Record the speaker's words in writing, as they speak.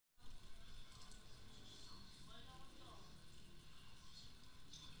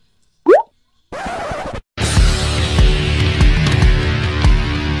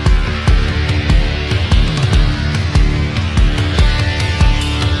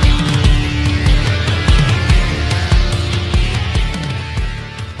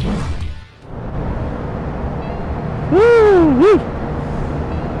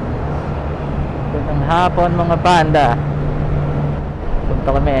hapon mga panda. Punta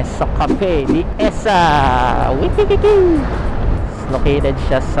kami sa Cafe De Esa. Located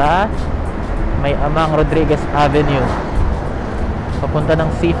siya sa may Amang Rodriguez Avenue, papunta ng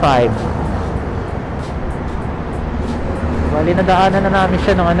C5. Bali nadaanan na namin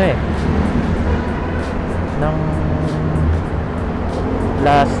siya ng ano ng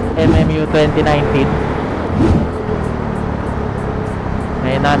last MMU 2019.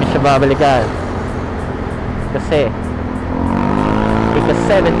 Ngayon namin siya babalikan kasi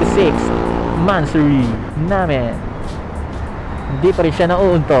ika-76 monthly namin. Hindi pa rin siya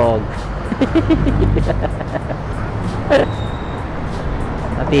nauuntog.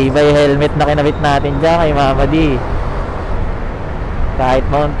 Matibay helmet na kinabit natin dyan kay Mama D. Kahit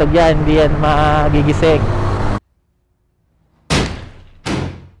mauntog yan, hindi yan magigising.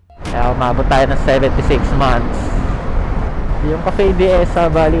 Kaya umabot tayo ng 76 months. Yung Cafe De Esa,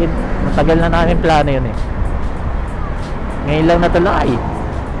 bali matagal na namin plano yun ngayon lang natuloy.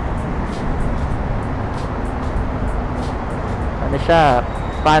 Ano siya,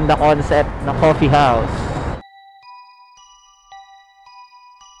 Panda concept na coffee house.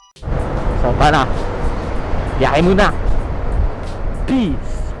 So paano, biyahe muna.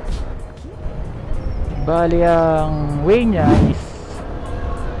 Peace. Bali ang way niya is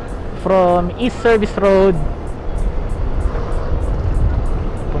from East Service Road,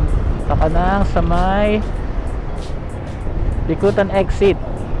 punta ka nang sa may Bikutan exit,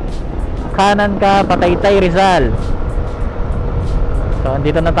 kanan ka Pataytay Rizal. So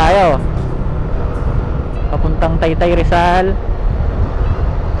andito na tayo, papuntang Taytay Rizal.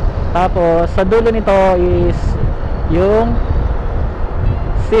 Tapos sa dulo nito is yung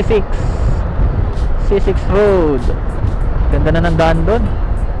C6 Road. Ganda na ng daan doon.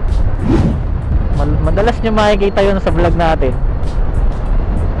 Madalas nyo makikita yun sa vlog natin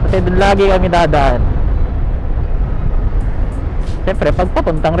kasi doon lagi kami dadaan. Siyempre pag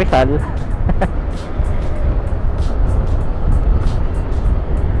papuntang Rizal.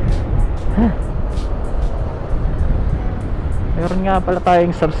 Meron nga pala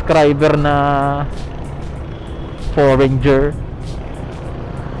tayong subscriber na foreigner.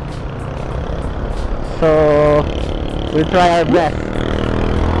 So we'll try our best.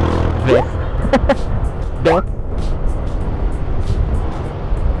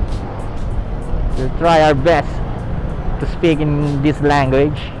 We'll try our best to speak in this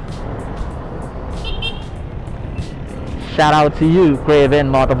language. Shout out to you, Craven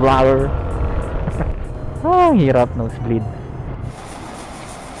Motovlogger. Oh, hirap nosebleed.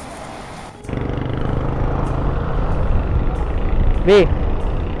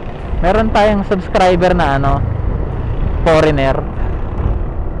 Meron tayong subscriber na foreigner,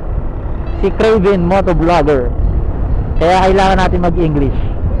 si Craven Motovlogger. Kaya kailangan natin mag-English,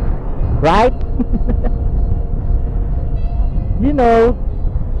 right? You know,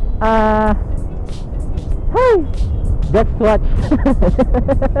 hey, that's what.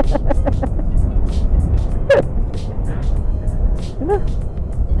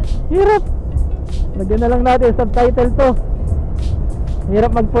 Hirap. Lagyan na lang natin subtitle to.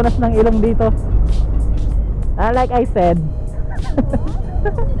 Hirap magpunas ng ilong dito. Like I said,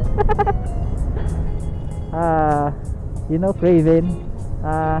 you know, Craven,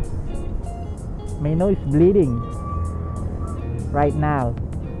 my nose is bleeding right now.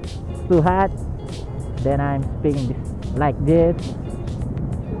 It's too hot. Then I'm speaking like this.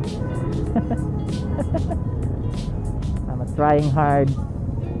 I'm trying hard.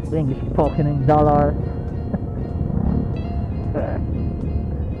 English spoken in dollar.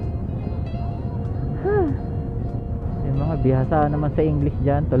 Yung mga bihasa naman sa English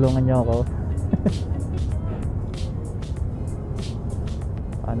dyan, tulungan nyo ako.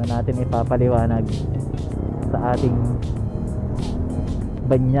 Paano natin ipapaliwanag sa ating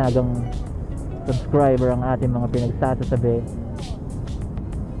banyagang subscriber ang ating mga pinagsasabi.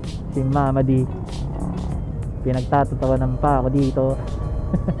 Si Mama D, pinagtatawanan pa ako dito.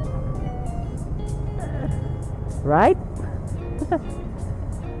 Right?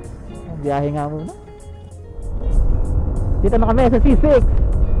 Biyahe nga muna. Dito na kami sa C6.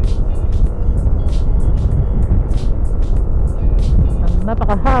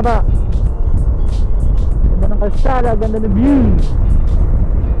 Napakahaba. Ganda ng kalsada, ganda ng view.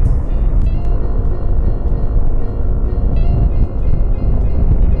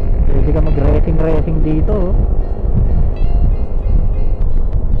 Pwede ka mag-racing dito.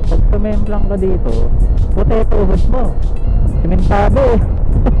 Pag sumemplang ka dito, puti tuhod mo. Simentado eh.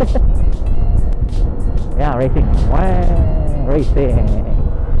 Yeah, racing. Wang, racing.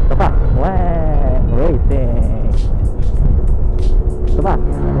 Ito pa. Wang, racing. Ito pa.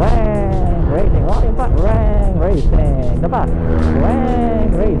 Wang, Racing. Oh, yun pa. Rang racing. Ano pa?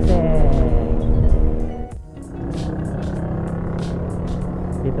 Rang racing.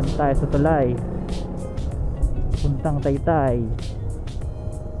 Dito na tayo sa tulay. Puntang Taytay.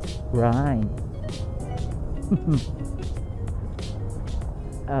 Right.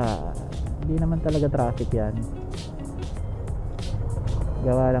 Hindi naman talaga traffic yan.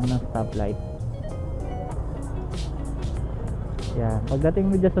 Gawa lang ng stoplight. Yan.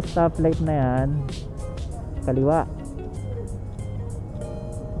 Pagdating mo dyan sa stoplight na yan, kaliwa.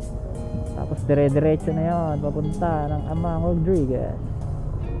 Tapos dire-diretso na yon papunta ng Amang Rodriguez.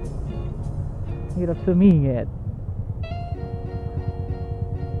 Hirap sumingit.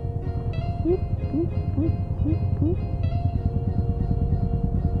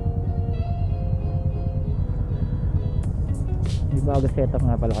 May bago setup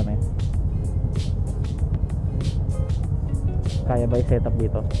nga pala kami. Kaya ba i-setup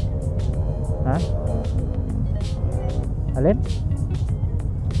dito? Ha? Alin?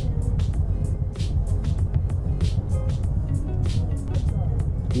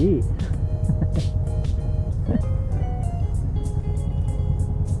 Yes.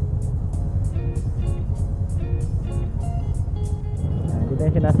 Dito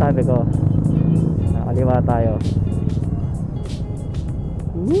yung sinasabi ko. Nakaliwa tayo.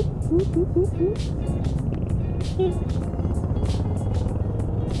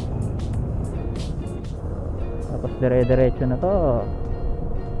 Tapos dire-diretso na to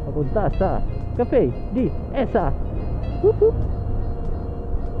papunta sa Cafe De Esa.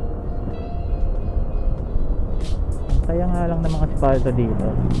 Kaya nga lang ng mga asfalto dito,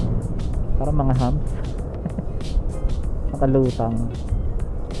 parang mga humps. Nakalutang.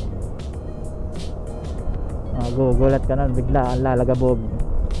 Gugulat ka na bigla ang lalagabog.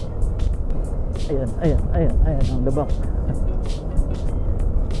 Ayan ang lubak.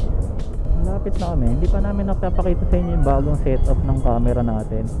 Malapit na kami. Hindi pa namin napapakita sa inyo yung bagong setup ng camera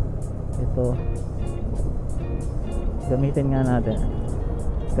natin. Ito, gamitin nga natin.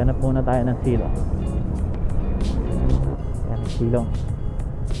 Ganap muna tayo ng silong. Ayan, silong.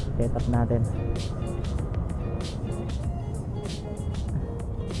 Setup natin.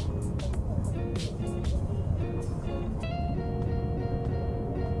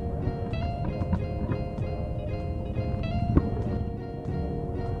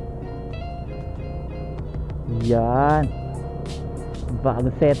 Yan,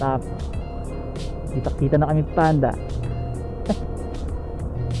 bagong setup. Kita na kami Panda.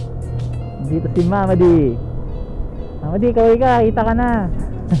 Dito si Mama D. Mama D, kaway ka, kita ka na.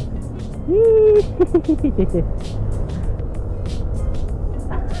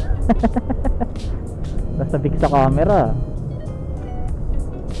 Nasabik sa camera.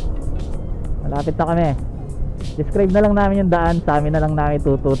 Malapit na kami. Describe na lang namin yung daan. Sa amin na lang namin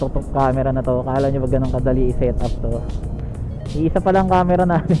tututok tong camera na to. Akala nyo ba ganun kadali i-set up to? Iisa pa lang camera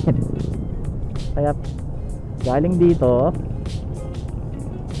namin. Kaya galing dito,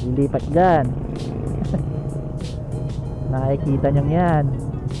 lilipat dyan. Nakikita nyo yan.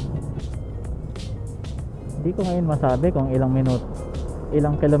 Hindi ko ngayon masabi kung ilang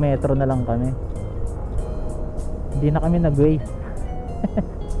ilang kilometro na lang kami. Hindi na kami nag-waste.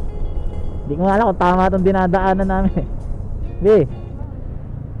 Hindi ko nga alam kung tama itong dinadaanan namin. Be,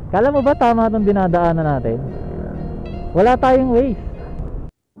 kala mo ba tama itong dinadaanan natin? Wala tayong waste.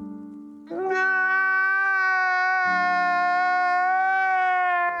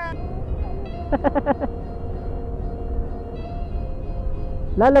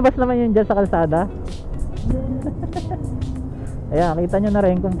 Lalabas naman yun dyan sa kalsada. Ayan, kita nyo na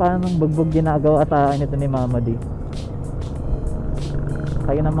rin kung paano bugbog ginagawa sa akin ito ni Mama D.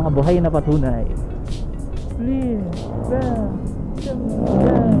 Kayo ng mga buhay na patunay. Please,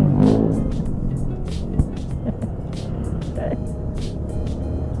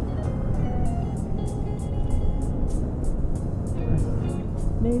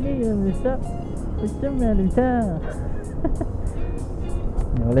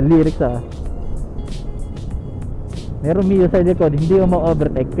 walang lyrics ah. Meron Mio sa likod, hindi mo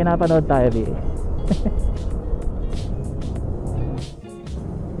ma-overtake. Pinapanood tayo di.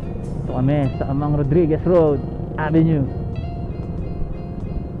 Ito kami sa Amang Rodriguez Road Avenue.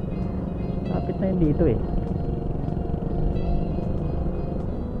 Kapit na yun dito eh.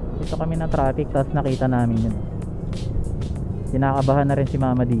 Ito kami na traffic, tapos nakita namin yun. Kinakabahan na rin si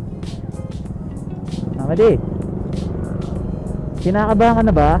Mama D. Mama D, kinakabahan ka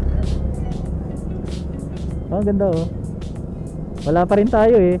na ba? Oh, ganda oh. Wala pa rin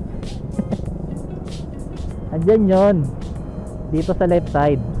tayo eh. Andyan yon, dito sa left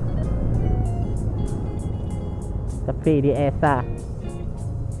side. Cafe De Esa.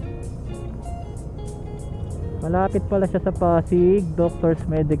 Malapit pala siya sa Pasig Doctors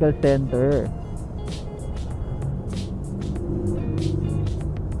Medical Center.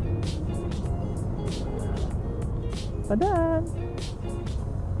 Padaan.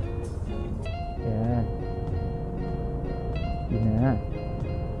 Ayan. Yun na.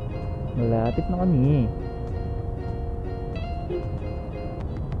 Malapit na kami.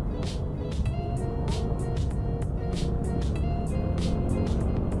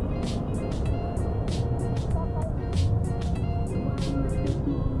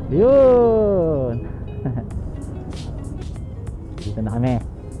 Yun. Dito na kami.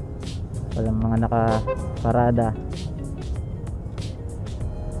 Walang mga nakaparada.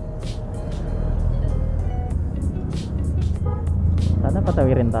 Sana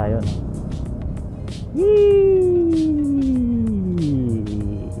patawirin tayo, no? Yee!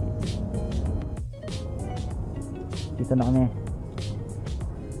 Dito na kami.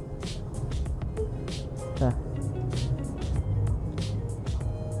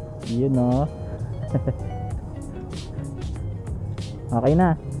 Yun, no? Okay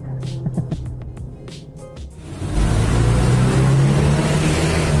na.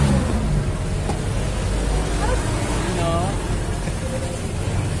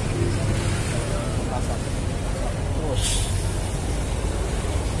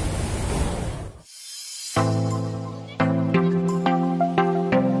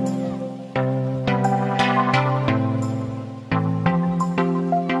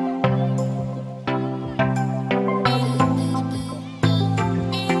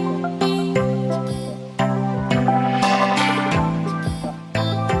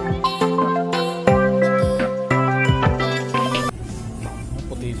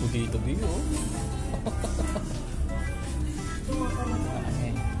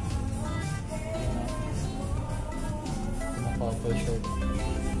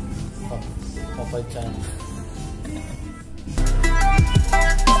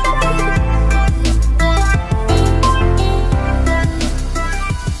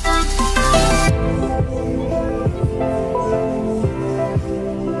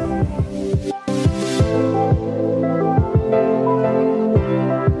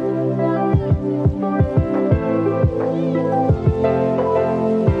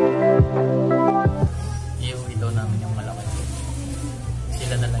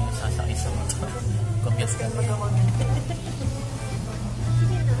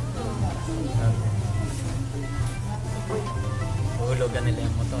 Hulugan nila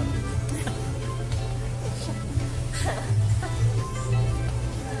yung motor.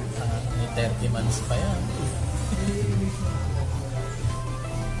 May 30 months pa yan.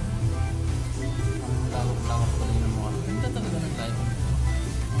 Lawak-lawak ko rin ng mukha. Ganda talaga ng tayo.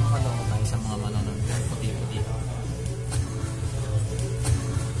 Makaloko tayo sa mga manonood. Puti-puti.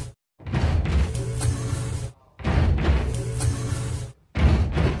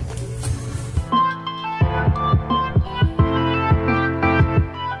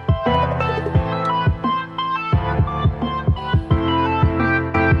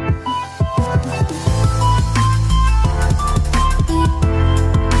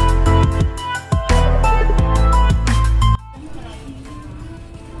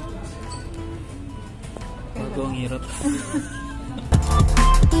 Ang hirap.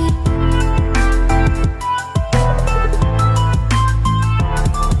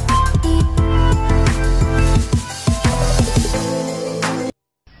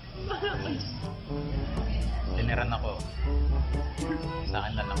 Tiniran ako. Sa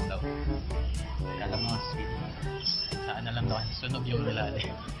akin na lang daw. Kala mo sweet. Sa akin na lang daw. Sunog yung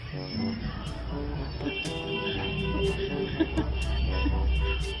ilalim.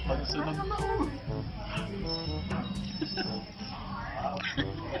 Pag sunog.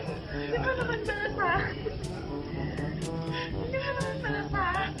 Hindi mo naman pala sa akin. Hindi mo naman pala sa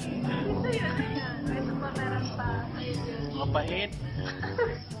akin. Ito yun, ayan. Ito pa meron pa. Mapait.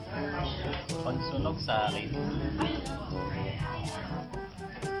 Pag sunog sa akin.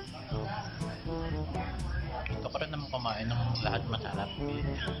 Ito pa rin naman kumain ng lahat masarap.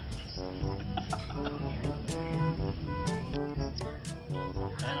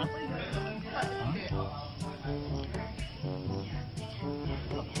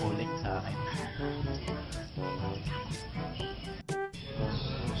 Pagkuling sa akin.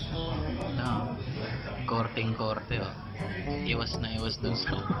 No, korting-korte oh. Iwas na iwas dun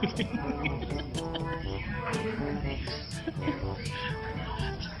sa uling.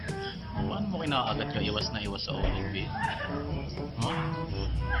 Paano mo kinakagat ka? Iwas na iwas sa uling, B? Huh?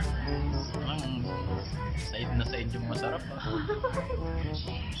 Side na side yung masarap ah.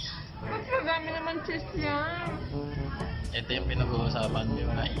 Mas madami naman cheese yan. Ito yung pinag-uusapan ko.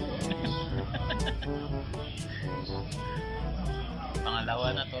 Ay. Pangalawa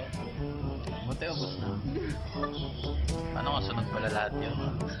na to. Buti ubos na. Paano kung sunod pala lahat yun?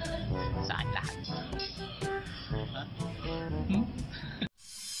 Sa akin lahat. Ha?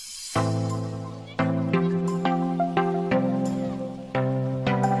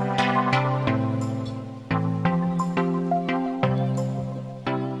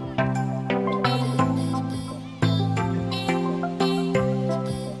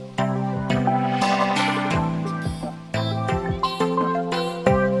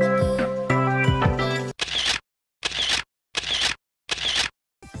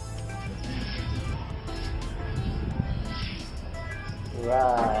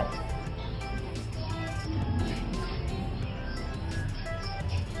 Right.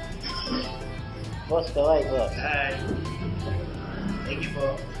 Boss, kaway, boss. Hi. Thank you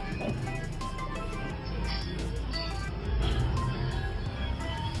po.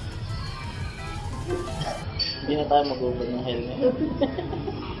 Hindi na tayo mag-ubod ng helmet.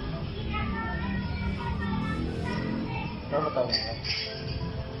 Tama tama.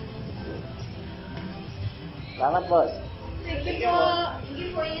 Salamat, boss. Sige po. Sige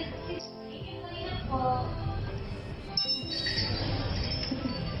po. Sige po.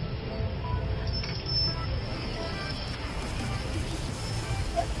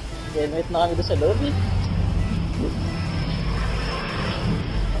 Helmet na kami doon sa loob eh.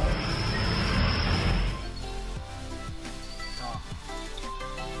 So,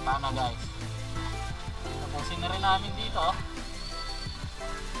 paano guys? Tapusin na rin namin dito.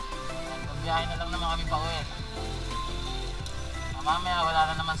 Magbiyahe na lang naman kami pa uwi. Mamaya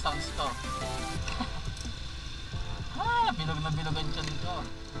wala na naman sounds to. Bilog na bilog ang tiyan ko.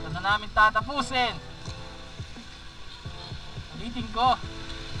 Ito na namin tatapusin. Ulitin ko.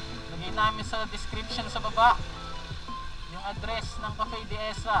 Lagay namin sa description sa baba yung address ng Cafe De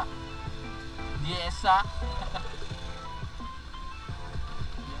Esa. De Esa.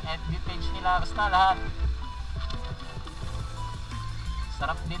 Yung FB page nila. Basta lahat.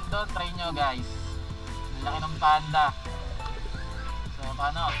 Sarap din doon. Try nyo guys. Ang laki ng panda. So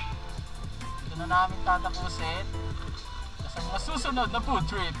paano? Ito na namin tatapusin sa mga susunod na food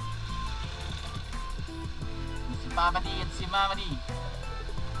trip. Si Papa D at si Mama D.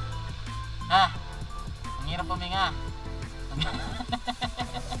 Ang hirap puminga. Hanggang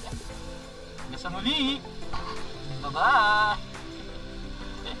sa muli. Bye-bye.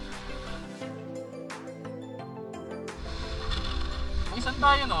 Saan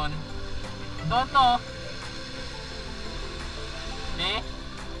tayo nun? Doon no? Di?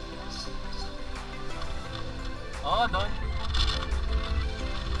 Oo, doon.